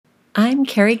I'm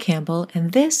Carrie Campbell,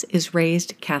 and this is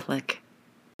Raised Catholic.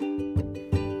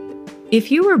 If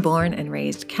you were born and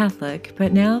raised Catholic,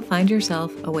 but now find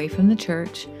yourself away from the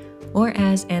church, or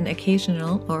as an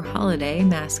occasional or holiday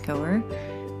mass-goer,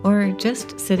 or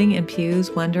just sitting in pews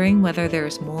wondering whether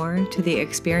there's more to the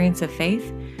experience of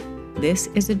faith, this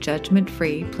is a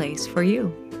judgment-free place for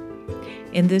you.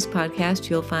 In this podcast,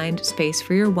 you'll find space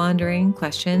for your wandering,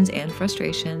 questions, and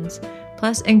frustrations,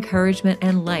 plus encouragement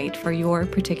and light for your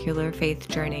particular faith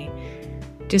journey.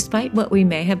 Despite what we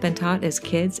may have been taught as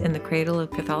kids in the cradle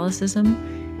of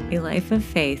Catholicism, a life of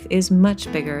faith is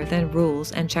much bigger than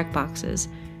rules and checkboxes,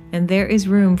 and there is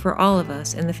room for all of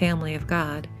us in the family of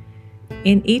God.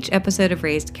 In each episode of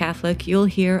Raised Catholic, you'll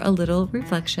hear a little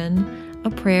reflection, a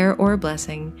prayer or a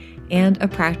blessing, and a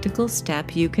practical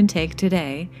step you can take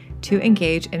today to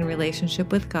engage in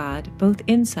relationship with God, both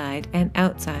inside and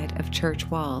outside of church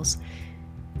walls.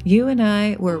 You and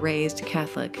I were raised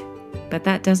Catholic, but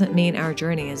that doesn't mean our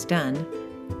journey is done.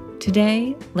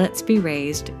 Today, let's be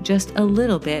raised just a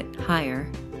little bit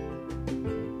higher.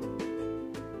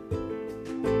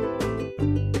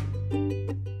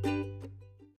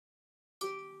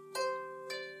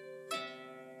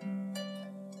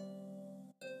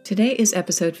 Today is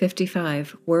episode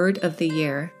 55, Word of the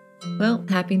Year. Well,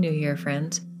 Happy New Year,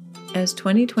 friends. As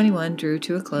 2021 drew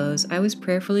to a close, I was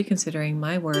prayerfully considering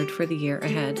my word for the year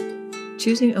ahead.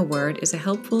 Choosing a word is a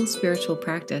helpful spiritual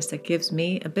practice that gives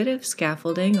me a bit of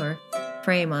scaffolding or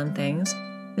frame on things,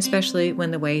 especially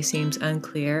when the way seems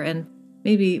unclear, and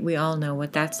maybe we all know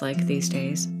what that's like these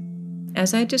days.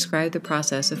 As I describe the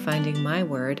process of finding my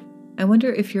word, I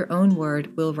wonder if your own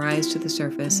word will rise to the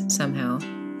surface somehow.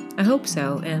 I hope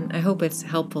so, and I hope it's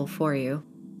helpful for you.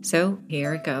 So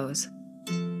here it goes.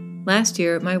 Last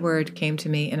year, my word came to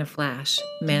me in a flash,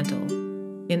 mantle.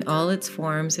 In all its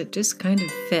forms, it just kind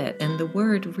of fit, and the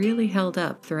word really held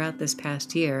up throughout this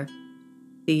past year.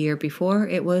 The year before,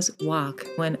 it was walk,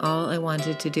 when all I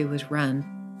wanted to do was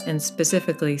run, and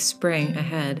specifically spring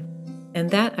ahead. And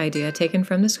that idea taken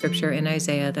from the scripture in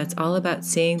Isaiah that's all about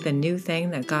seeing the new thing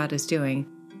that God is doing,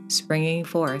 springing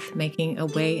forth, making a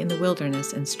way in the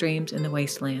wilderness and streams in the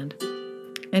wasteland.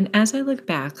 And as I look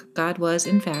back, God was,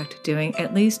 in fact, doing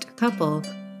at least a couple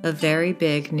of very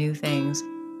big new things,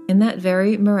 in that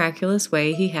very miraculous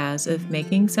way He has of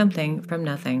making something from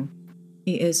nothing.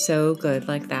 He is so good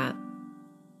like that.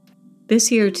 This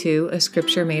year, too, a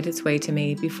scripture made its way to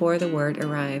me before the word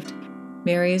arrived.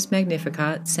 Mary's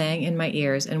Magnificat sang in my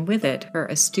ears, and with it, her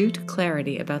astute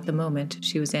clarity about the moment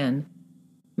she was in.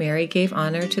 Mary gave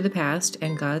honor to the past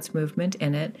and God's movement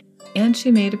in it, and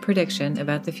she made a prediction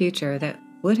about the future that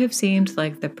would have seemed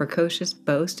like the precocious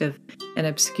boast of an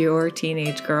obscure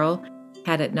teenage girl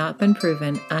had it not been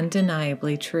proven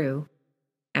undeniably true.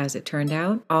 As it turned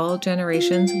out, all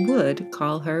generations would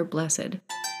call her blessed.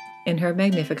 In her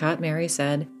Magnificat, Mary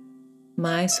said,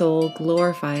 "My soul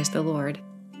glorifies the Lord,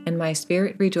 and my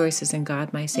spirit rejoices in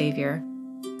God my Savior,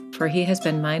 for He has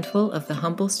been mindful of the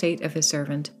humble state of His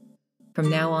servant. From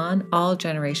now on, all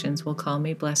generations will call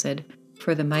me blessed,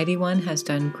 for the Mighty One has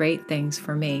done great things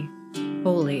for me.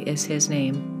 Holy is His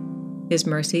name. His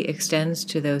mercy extends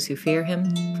to those who fear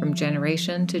Him from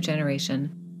generation to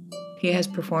generation. He has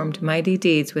performed mighty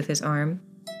deeds with His arm.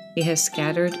 He has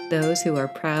scattered those who are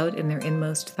proud in their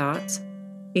inmost thoughts.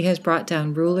 He has brought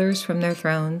down rulers from their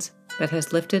thrones, but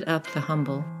has lifted up the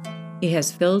humble. He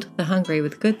has filled the hungry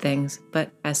with good things, but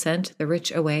has sent the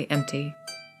rich away empty.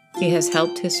 He has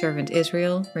helped His servant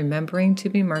Israel, remembering to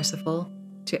be merciful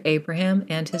to Abraham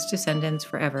and his descendants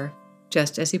forever,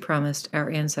 just as He promised our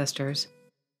ancestors."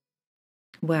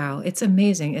 Wow, it's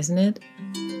amazing, isn't it?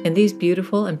 In these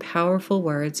beautiful and powerful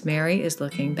words, Mary is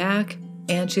looking back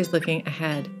and she's looking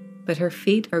ahead, but her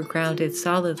feet are grounded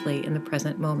solidly in the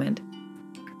present moment.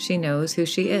 She knows who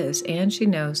she is, and she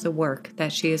knows the work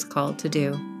that she is called to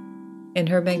do. In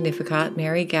her Magnificat,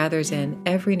 Mary gathers in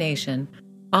every nation,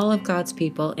 all of God's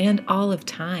people, and all of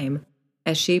time,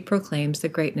 as she proclaims the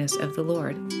greatness of the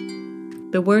Lord.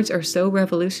 The words are so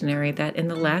revolutionary that in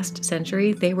the last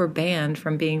century they were banned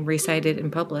from being recited in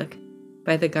public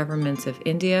by the governments of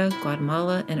India,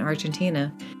 Guatemala, and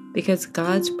Argentina because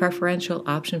God's preferential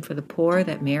option for the poor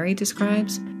that Mary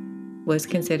describes was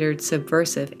considered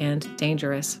subversive and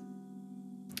dangerous.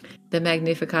 The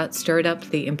Magnificat stirred up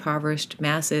the impoverished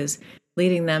masses,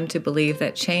 leading them to believe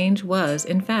that change was,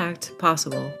 in fact,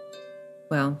 possible.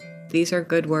 Well, these are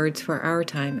good words for our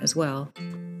time as well.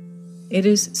 It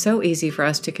is so easy for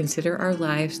us to consider our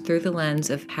lives through the lens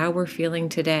of how we're feeling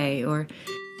today, or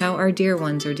how our dear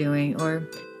ones are doing, or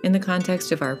in the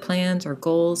context of our plans or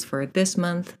goals for this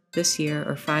month, this year,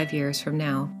 or 5 years from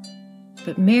now.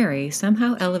 But Mary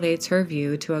somehow elevates her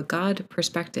view to a God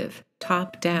perspective,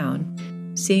 top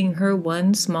down, seeing her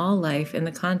one small life in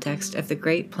the context of the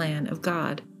great plan of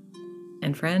God.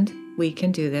 And friend, we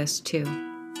can do this too.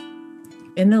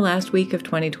 In the last week of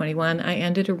 2021, I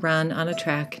ended a run on a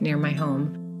track near my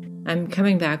home. I'm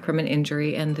coming back from an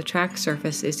injury and the track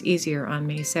surface is easier on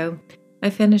me, so I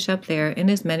finish up there in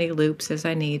as many loops as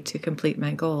I need to complete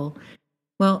my goal.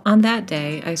 Well, on that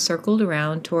day, I circled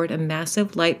around toward a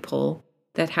massive light pole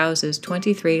that houses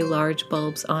 23 large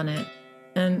bulbs on it.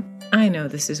 And I know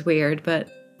this is weird, but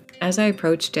as I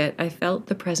approached it, I felt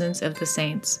the presence of the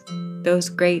saints, those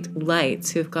great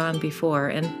lights who've gone before,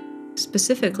 and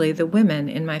specifically the women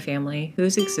in my family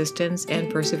whose existence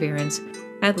and perseverance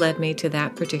had led me to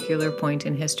that particular point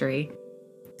in history.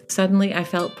 Suddenly, I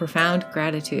felt profound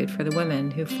gratitude for the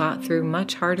women who fought through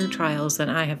much harder trials than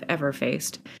I have ever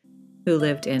faced, who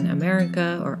lived in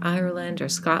America or Ireland or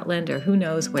Scotland or who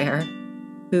knows where,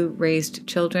 who raised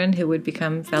children who would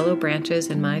become fellow branches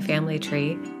in my family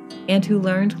tree, and who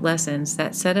learned lessons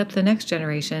that set up the next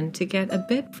generation to get a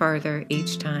bit farther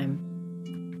each time.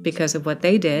 Because of what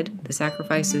they did, the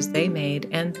sacrifices they made,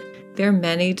 and their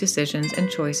many decisions and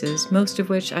choices, most of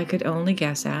which I could only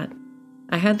guess at,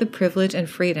 I had the privilege and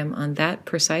freedom on that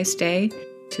precise day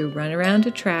to run around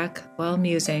a track while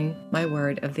musing my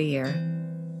word of the year.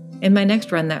 In my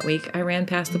next run that week, I ran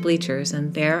past the bleachers,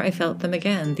 and there I felt them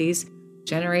again, these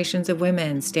generations of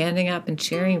women standing up and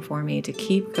cheering for me to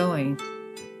keep going,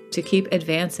 to keep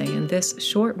advancing in this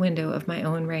short window of my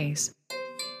own race.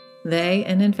 They,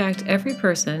 and in fact every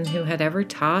person who had ever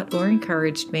taught or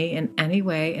encouraged me in any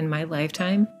way in my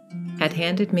lifetime, had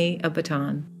handed me a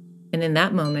baton, and in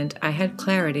that moment I had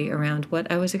clarity around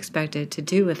what I was expected to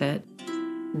do with it,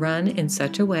 run in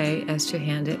such a way as to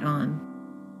hand it on.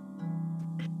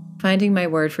 Finding my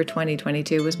word for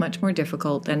 2022 was much more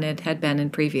difficult than it had been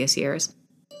in previous years.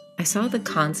 I saw the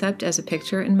concept as a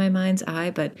picture in my mind's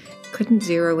eye, but couldn't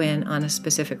zero in on a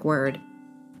specific word.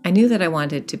 I knew that I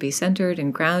wanted to be centered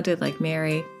and grounded like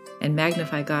Mary and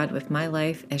magnify God with my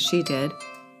life as she did.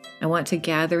 I want to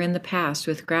gather in the past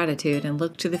with gratitude and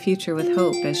look to the future with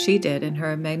hope as she did in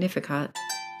her Magnificat.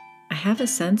 I have a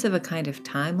sense of a kind of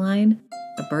timeline,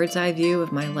 a bird's eye view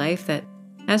of my life that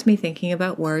has me thinking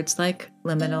about words like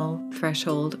liminal,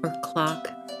 threshold, or clock.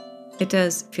 It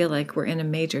does feel like we're in a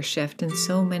major shift in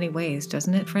so many ways,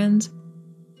 doesn't it, friends?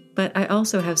 But I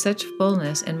also have such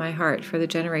fullness in my heart for the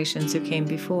generations who came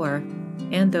before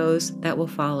and those that will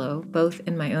follow, both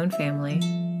in my own family,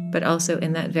 but also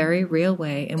in that very real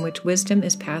way in which wisdom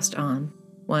is passed on,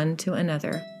 one to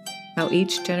another, how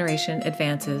each generation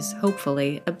advances,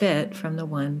 hopefully, a bit from the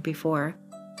one before.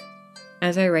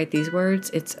 As I write these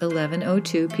words, it's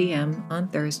 11:02 p.m. on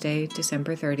Thursday,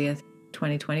 December 30th,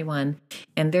 2021,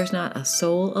 and there's not a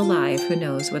soul alive who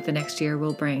knows what the next year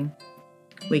will bring.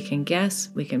 We can guess,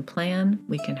 we can plan,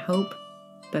 we can hope,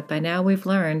 but by now we've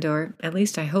learned, or at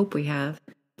least I hope we have,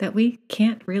 that we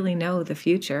can't really know the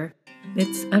future.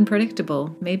 It's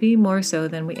unpredictable, maybe more so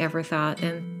than we ever thought,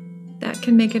 and that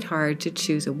can make it hard to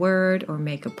choose a word or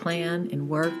make a plan in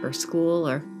work or school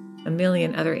or a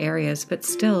million other areas, but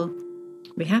still,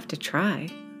 we have to try.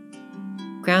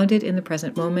 Grounded in the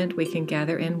present moment, we can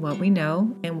gather in what we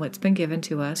know and what's been given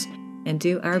to us and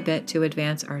do our bit to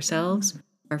advance ourselves,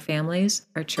 our families,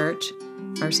 our church,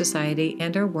 our society,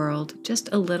 and our world just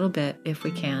a little bit if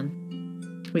we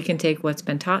can. We can take what's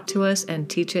been taught to us and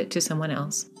teach it to someone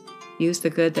else. Use the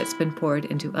good that's been poured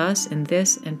into us in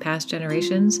this and past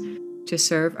generations to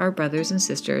serve our brothers and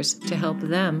sisters to help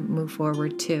them move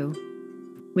forward too.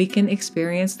 We can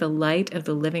experience the light of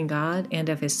the living God and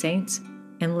of His saints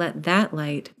and let that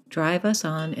light drive us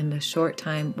on in the short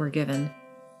time we're given.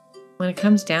 When it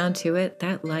comes down to it,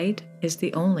 that light is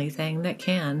the only thing that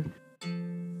can.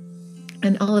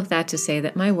 And all of that to say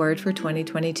that my word for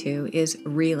 2022 is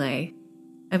relay.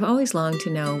 I've always longed to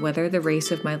know whether the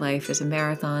race of my life is a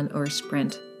marathon or a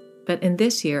sprint, but in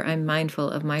this year I'm mindful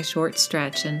of my short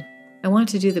stretch and I want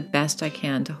to do the best I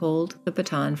can to hold the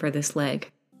baton for this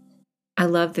leg. I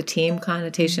love the team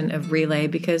connotation of relay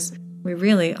because we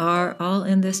really are all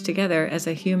in this together as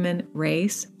a human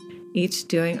race, each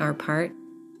doing our part.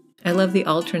 I love the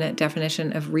alternate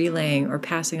definition of relaying or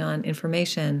passing on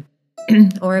information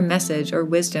or a message or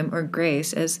wisdom or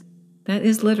grace, as that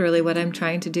is literally what I'm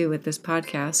trying to do with this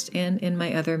podcast and in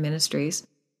my other ministries.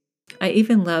 I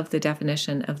even love the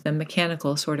definition of the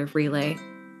mechanical sort of relay,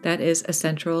 that is a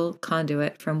central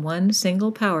conduit from one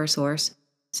single power source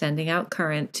sending out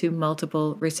current to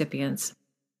multiple recipients.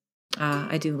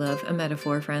 I do love a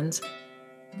metaphor, friends.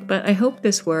 But I hope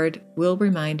this word will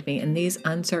remind me in these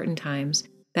uncertain times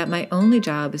that my only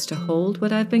job is to hold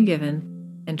what I've been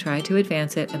given and try to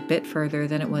advance it a bit further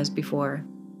than it was before.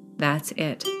 That's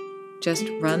it. Just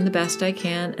run the best I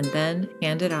can and then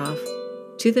hand it off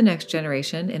to the next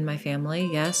generation in my family,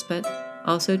 yes, but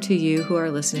also to you who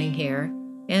are listening here,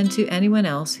 and to anyone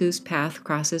else whose path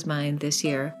crosses mine this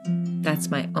year. That's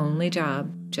my only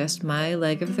job, just my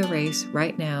leg of the race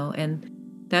right now, and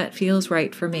that feels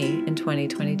right for me in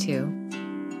 2022.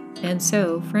 And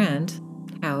so, friend,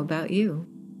 how about you?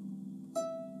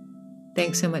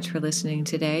 Thanks so much for listening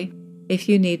today. If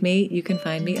you need me, you can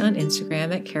find me on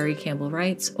Instagram at Carrie Campbell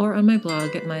Writes or on my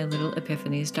blog at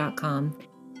mylittleepiphanies.com.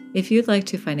 If you'd like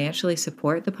to financially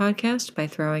support the podcast by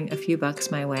throwing a few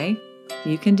bucks my way,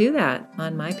 you can do that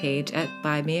on my page at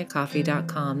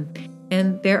buymeacoffee.com.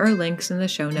 And there are links in the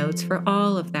show notes for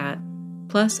all of that,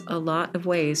 plus a lot of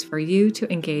ways for you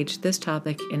to engage this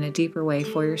topic in a deeper way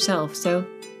for yourself. So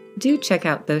do check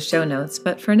out those show notes.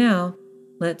 But for now,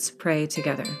 let's pray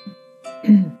together.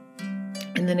 In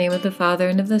the name of the Father,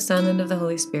 and of the Son, and of the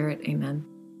Holy Spirit, amen.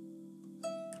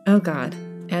 Oh God,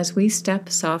 as we step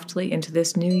softly into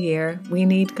this new year, we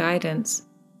need guidance.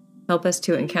 Help us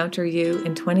to encounter you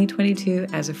in 2022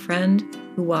 as a friend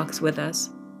who walks with us,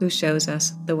 who shows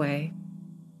us the way.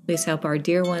 Please help our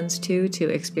dear ones too to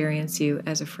experience you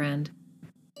as a friend.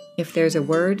 If there's a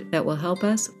word that will help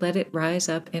us, let it rise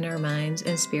up in our minds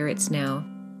and spirits now,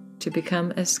 to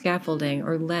become a scaffolding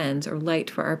or lens or light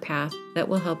for our path that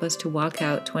will help us to walk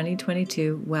out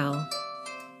 2022 well.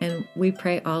 And we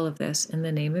pray all of this in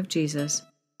the name of Jesus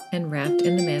and wrapped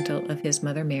in the mantle of his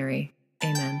mother Mary.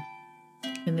 Amen.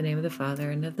 In the name of the Father,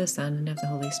 and of the Son, and of the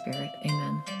Holy Spirit.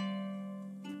 Amen.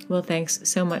 Well, thanks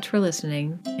so much for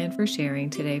listening and for sharing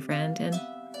today, friend, and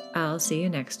I'll see you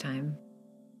next time.